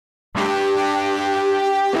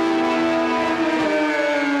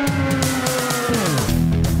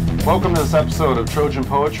Welcome to this episode of Trojan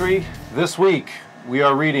Poetry. This week we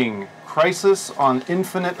are reading Crisis on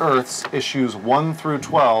Infinite Earths, issues 1 through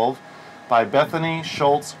 12 by Bethany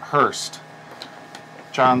Schultz Hurst.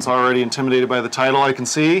 John's already intimidated by the title, I can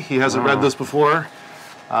see. He hasn't read this before.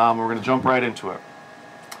 We're going to jump right into it.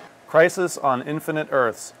 Crisis on Infinite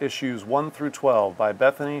Earths, issues 1 through 12 by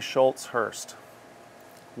Bethany Schultz Hurst.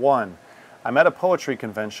 1. I'm at a poetry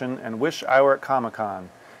convention and wish I were at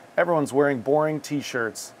Comic-Con. Everyone's wearing boring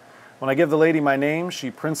t-shirts. When I give the lady my name, she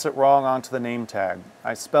prints it wrong onto the name tag.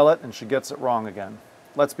 I spell it and she gets it wrong again.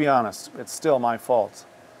 Let's be honest, it's still my fault.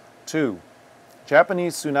 2.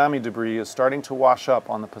 Japanese tsunami debris is starting to wash up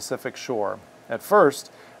on the Pacific shore. At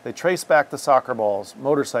first, they trace back the soccer balls,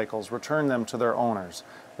 motorcycles, return them to their owners.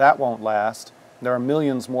 That won't last. There are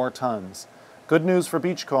millions more tons. Good news for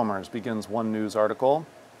beachcombers, begins one news article.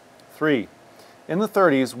 3. In the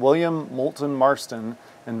 30s, William Moulton Marston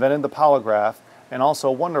invented the polygraph and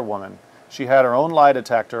also Wonder Woman. She had her own lie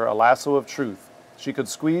detector, a lasso of truth. She could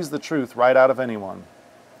squeeze the truth right out of anyone.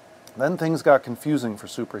 Then things got confusing for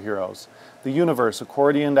superheroes. The universe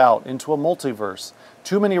accordioned out into a multiverse.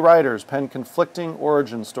 Too many writers penned conflicting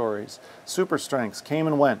origin stories. Super strengths came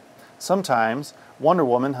and went. Sometimes Wonder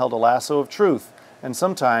Woman held a lasso of truth, and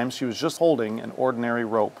sometimes she was just holding an ordinary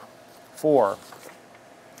rope. 4.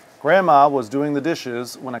 Grandma was doing the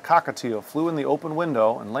dishes when a cockatiel flew in the open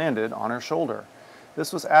window and landed on her shoulder.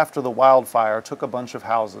 This was after the wildfire took a bunch of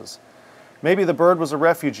houses. Maybe the bird was a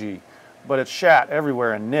refugee, but it shat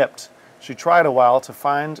everywhere and nipped. She tried a while to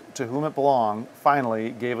find to whom it belonged,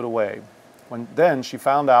 finally gave it away. Then she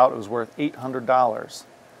found out it was worth $800.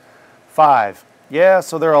 5. Yeah,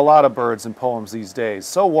 so there are a lot of birds in poems these days.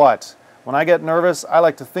 So what? When I get nervous, I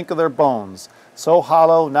like to think of their bones. So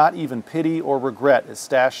hollow, not even pity or regret is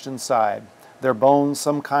stashed inside. Their bones,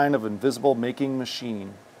 some kind of invisible making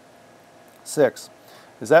machine. 6.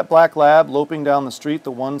 Is that black lab loping down the street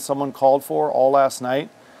the one someone called for all last night?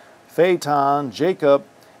 Phaeton, Jacob,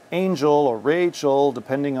 Angel, or Rachel,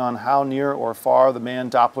 depending on how near or far the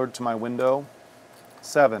man Dopplered to my window.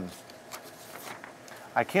 7.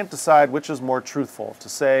 I can't decide which is more truthful, to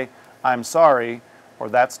say, I'm sorry, or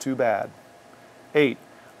that's too bad. 8.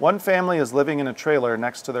 One family is living in a trailer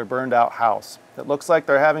next to their burned-out house. It looks like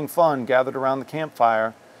they're having fun gathered around the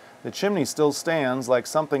campfire. The chimney still stands like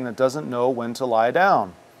something that doesn't know when to lie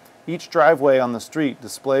down. Each driveway on the street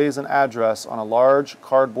displays an address on a large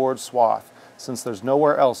cardboard swath, since there's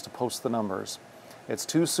nowhere else to post the numbers. It's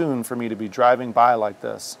too soon for me to be driving by like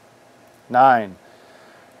this. 9.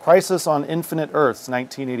 Crisis on Infinite Earths,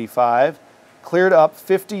 1985, cleared up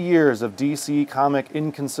 50 years of DC comic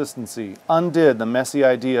inconsistency, undid the messy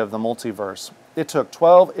idea of the multiverse. It took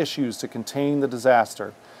 12 issues to contain the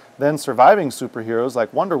disaster. Then surviving superheroes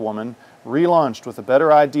like Wonder Woman relaunched with a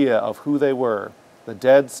better idea of who they were. The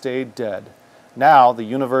dead stayed dead. Now the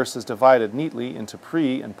universe is divided neatly into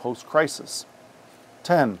pre- and post-crisis.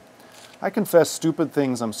 10. I confess stupid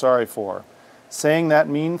things I'm sorry for. Saying that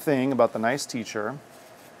mean thing about the nice teacher,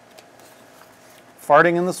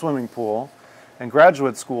 farting in the swimming pool, and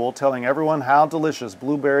graduate school telling everyone how delicious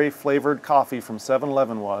blueberry-flavored coffee from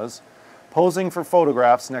 7-Eleven was, posing for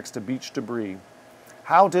photographs next to beach debris.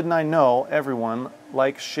 How didn't I know everyone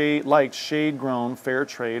liked shade-grown,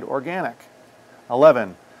 fair-trade organic?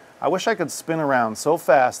 11. I wish I could spin around so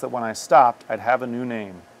fast that when I stopped, I'd have a new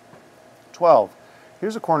name. 12.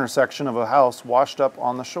 Here's a corner section of a house washed up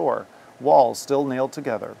on the shore, walls still nailed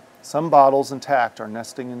together. Some bottles intact are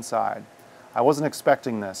nesting inside. I wasn't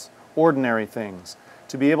expecting this. Ordinary things.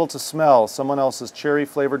 To be able to smell someone else's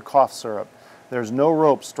cherry-flavored cough syrup. There's no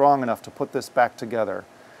rope strong enough to put this back together.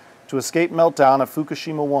 To escape meltdown of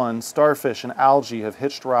Fukushima 1, starfish and algae have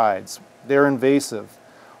hitched rides. They're invasive.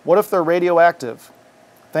 What if they're radioactive?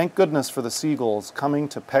 Thank goodness for the seagulls coming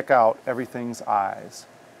to peck out everything's eyes.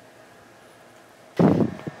 All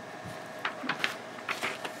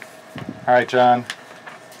right, John.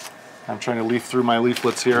 I'm trying to leaf through my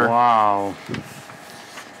leaflets here. Wow.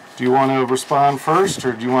 Do you want to respond first,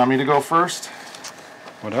 or do you want me to go first?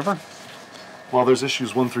 Whatever. Well, there's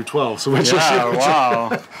issues 1 through 12, so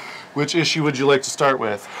which issue would you like to start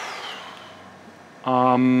with?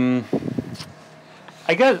 I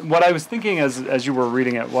guess what I was thinking as you were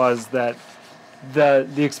reading it was that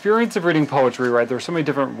the experience of reading poetry, right? There's so many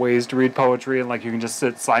different ways to read poetry, and like you can just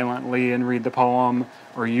sit silently and read the poem,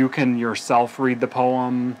 or you can yourself read the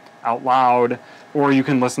poem out loud, or you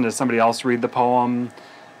can listen to somebody else read the poem.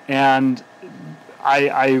 And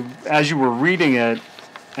I as you were reading it,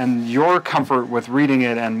 and your comfort with reading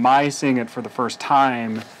it and my seeing it for the first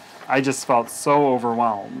time, I just felt so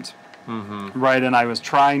overwhelmed. Mm-hmm. Right, and I was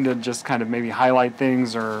trying to just kind of maybe highlight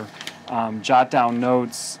things or jot down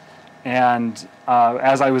notes, And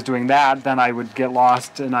as I was doing that, then I would get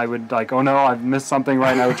lost and I would like, oh no, I've missed something,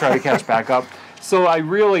 right? And I would try to catch back up. So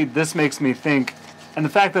this makes me think, and the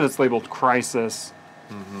fact that it's labeled crisis,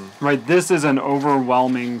 right? This is an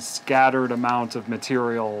overwhelming, scattered amount of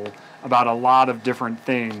material about a lot of different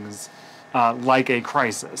things, like a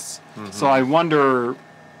crisis. So I wonder,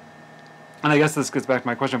 and I guess this gets back to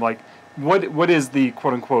my question of like, what is the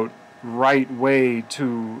quote unquote right way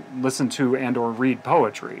to listen to and or read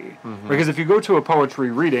poetry? Because if you go to a poetry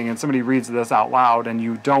reading and somebody reads this out loud and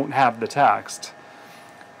you don't have the text,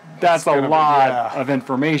 that's a lot of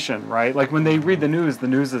information, right? Like when they read the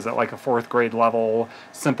news is at like a 4th grade level,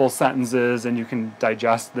 simple sentences, and you can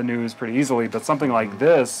digest the news pretty easily. But something like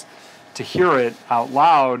this, to hear it out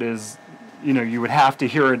loud is, you would have to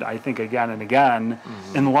hear it, I think, again and again,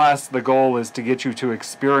 unless the goal is to get you to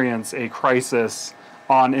experience a crisis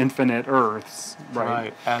on infinite Earths,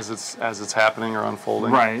 right? As it's happening or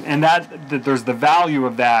unfolding. Right, and that there's the value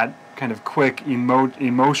of that kind of quick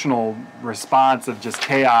emotional response of just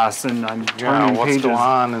chaos and I'm turning what's pages. going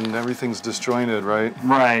on and everything's disjointed, right?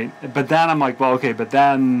 Right, but then I'm like, well, okay, but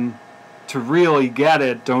then to really get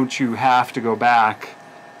it, don't you have to go back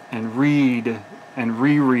and read and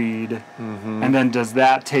reread, and then does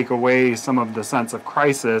that take away some of the sense of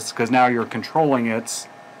crisis because now you're controlling it?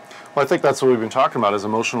 Well, I think that's what we've been talking about is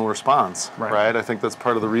emotional response, right? I think that's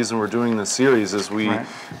part of the reason we're doing this series is we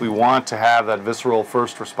want to have that visceral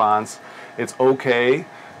first response. It's okay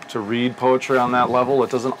to read poetry on that level. It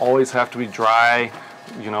doesn't always have to be dry,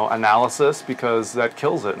 analysis, because that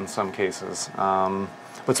kills it in some cases.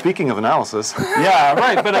 But speaking of analysis, yeah,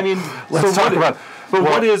 right. But I mean, let's talk about. But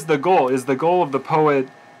what is the goal? Is the goal of the poet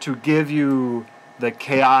to give you the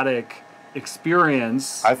chaotic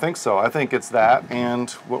experience? I think so. I think it's that, and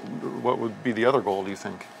what would be the other goal, do you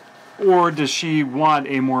think? Or does she want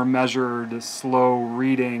a more measured, slow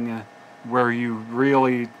reading where you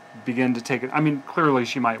really begin to take it? I mean, clearly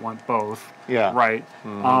she might want both. Yeah. Right?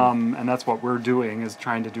 And that's what we're doing, is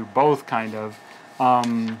trying to do both, kind of.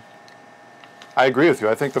 I agree with you.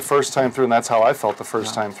 I think the first time through, and that's how I felt the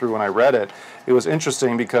first time through when I read it, it was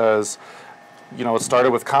interesting because it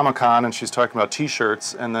started with Comic-Con and she's talking about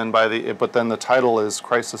T-shirts, and then but then the title is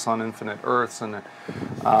Crisis on Infinite Earths, and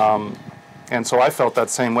so I felt that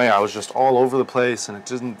same way. I was just all over the place, and it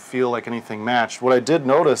didn't feel like anything matched. What I did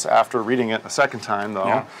notice after reading it a second time,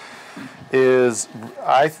 though, is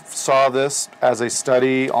I saw this as a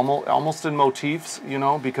study almost in motifs,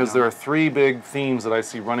 because there are 3 big themes that I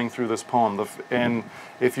see running through this poem. And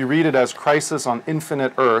if you read it as Crisis on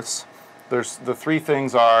Infinite Earths, there's the 3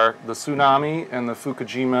 things are the tsunami and the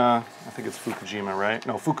Fukushima, I think it's Fukushima, right?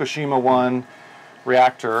 No, Fukushima 1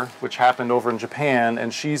 reactor, which happened over in Japan,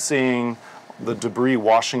 and she's seeing the debris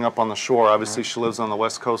washing up on the shore. Obviously, she lives on the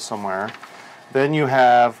West Coast somewhere. Then you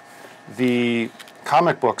have the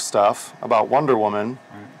comic book stuff about Wonder Woman,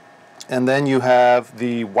 and then you have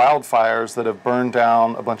the wildfires that have burned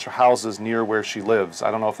down a bunch of houses near where she lives. I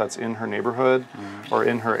don't know if that's in her neighborhood or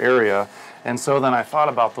in her area. And so then I thought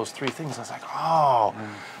about those 3 things. I was like,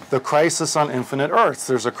 the crisis on Infinite Earths.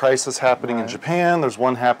 There's a crisis happening in Japan. There's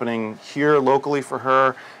one happening here locally for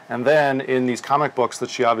her. And then in these comic books that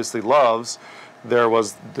she obviously loves, there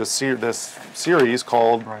was this series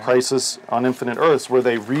called Crisis on Infinite Earths, where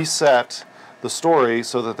they reset the story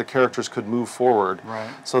so that the characters could move forward.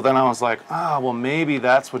 So then I was like, well, maybe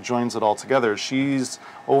that's what joins it all together. She's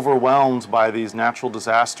overwhelmed by these natural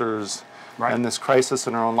disasters and this crisis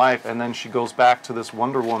in her own life, and then she goes back to this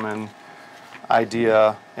Wonder Woman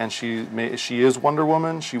idea, and she is Wonder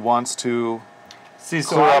Woman. She wants to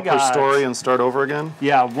clear up her story and start over again.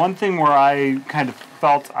 Yeah, one thing where I kind of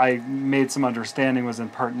felt I made some understanding was in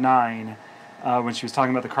part 9, when she was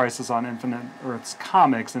talking about the Crisis on Infinite Earths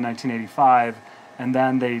comics in 1985, and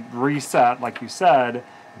then they reset, like you said,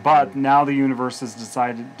 but now the universe is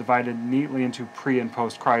divided neatly into pre- and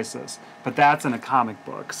post-crisis. But that's in a comic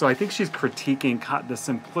book. So I think she's critiquing the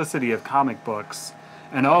simplicity of comic books,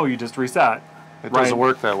 and you just reset. It doesn't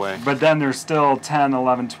work that way. But then there's still 10,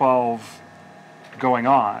 11, 12 going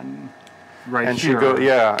on and here.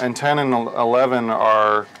 And 10 and 11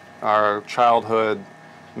 are our childhood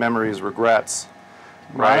memories, regrets.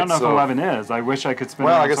 I don't know if 11 is. I wish I could spin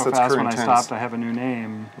it so fast when I stopped. I have a new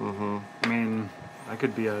name. I mean, that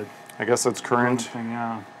could be I guess that's current. Thing,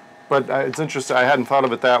 yeah. But it's interesting. I hadn't thought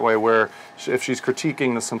of it that way, where if she's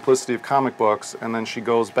critiquing the simplicity of comic books, and then she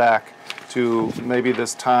goes back to maybe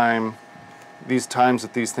these times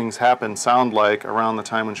that these things happen sound like around the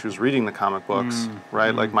time when she was reading the comic books,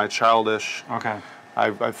 Like my childish.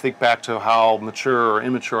 I think back to how mature or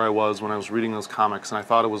immature I was when I was reading those comics, and I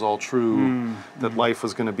thought it was all true, that life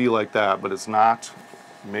was going to be like that, but it's not.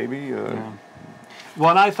 maybe. Yeah.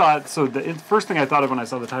 Well, and I thought, so the first thing I thought of when I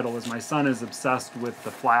saw the title was my son is obsessed with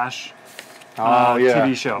the Flash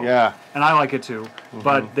TV show. Yeah. And I like it too.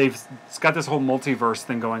 But it's got this whole multiverse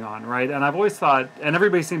thing going on, right? And I've always thought, and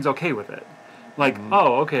everybody seems okay with it. Like,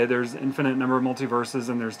 oh, okay, there's infinite number of multiverses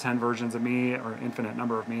and there's 10 versions of me, or infinite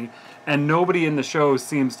number of me. And nobody in the show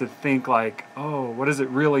seems to think like, oh, what does it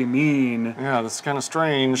really mean? Yeah, this is kind of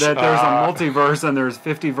strange. That there's a multiverse and there's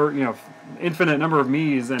 50, infinite number of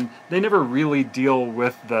me's. And they never really deal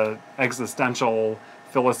with the existential,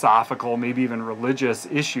 philosophical, maybe even religious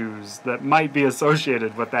issues that might be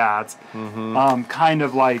associated with that. Kind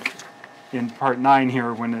of like in part 9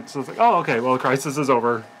 here when it's like, oh, okay, well, the crisis is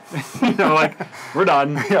over. Like, we're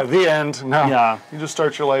done. Yeah, the end. No. Yeah. You just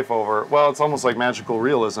start your life over. Well, it's almost like magical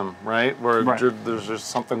realism, right? Where there's just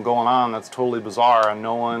something going on that's totally bizarre and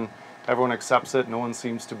everyone accepts it. No one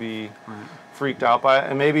seems to be freaked out by it.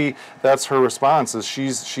 And maybe that's her response is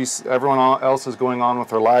everyone else is going on with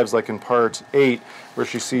their lives, like in part 8, where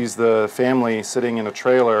she sees the family sitting in a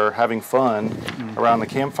trailer having fun around the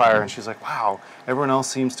campfire. And she's like, wow, everyone else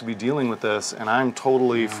seems to be dealing with this. And I'm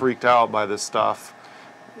totally freaked out by this stuff.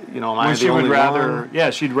 Am I the only one? Yeah,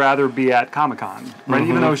 she'd rather be at Comic-Con, right?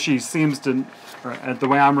 Even though she seems to, the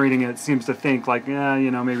way I'm reading it, seems to think like,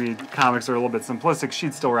 maybe comics are a little bit simplistic.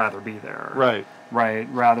 She'd still rather be there, right?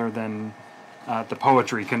 Rather than at the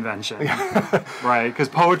poetry convention, right? Because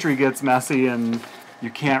poetry gets messy and you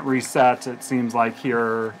can't reset. It seems like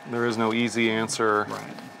here there is no easy answer,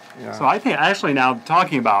 right? Yeah. So I think actually now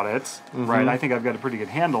talking about it, right? I think I've got a pretty good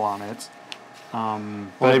handle on it.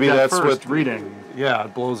 Maybe that's first what reading. Yeah,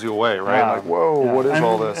 it blows you away, right? Yeah. Like, whoa, what is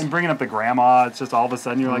all this? And bringing up the grandma, it's just all of a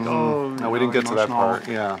sudden you're like, oh. No, we didn't get to that part.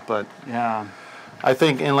 Yeah, but yeah, I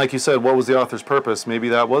think, and like you said, what was the author's purpose? Maybe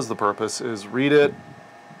that was the purpose: is read it,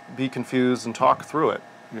 be confused, and talk through it.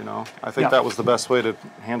 I think that was the best way to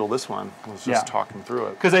handle this one, was just talking through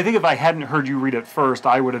it. Because I think if I hadn't heard you read it first,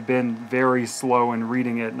 I would have been very slow in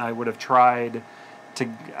reading it, and I would have tried to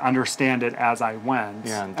understand it as I went,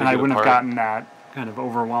 and I wouldn't have gotten that kind of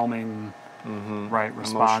overwhelming,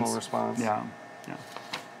 response. Emotional response. Yeah.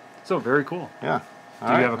 So very cool. Yeah.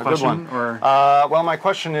 Do you have a question? Or well, my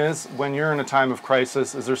question is, when you're in a time of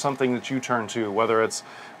crisis, is there something that you turn to, whether it's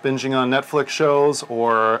binging on Netflix shows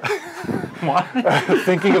or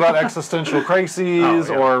thinking about existential crises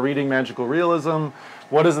or reading magical realism?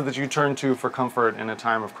 What is it that you turn to for comfort in a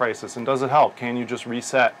time of crisis? And does it help? Can you just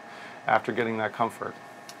reset after getting that comfort?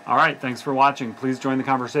 All right, thanks for watching. Please join the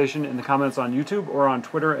conversation in the comments on YouTube or on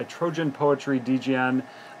Twitter at Trojan Poetry DGN.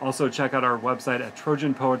 Also check out our website at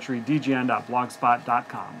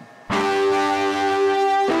trojanpoetrydgn.blogspot.com.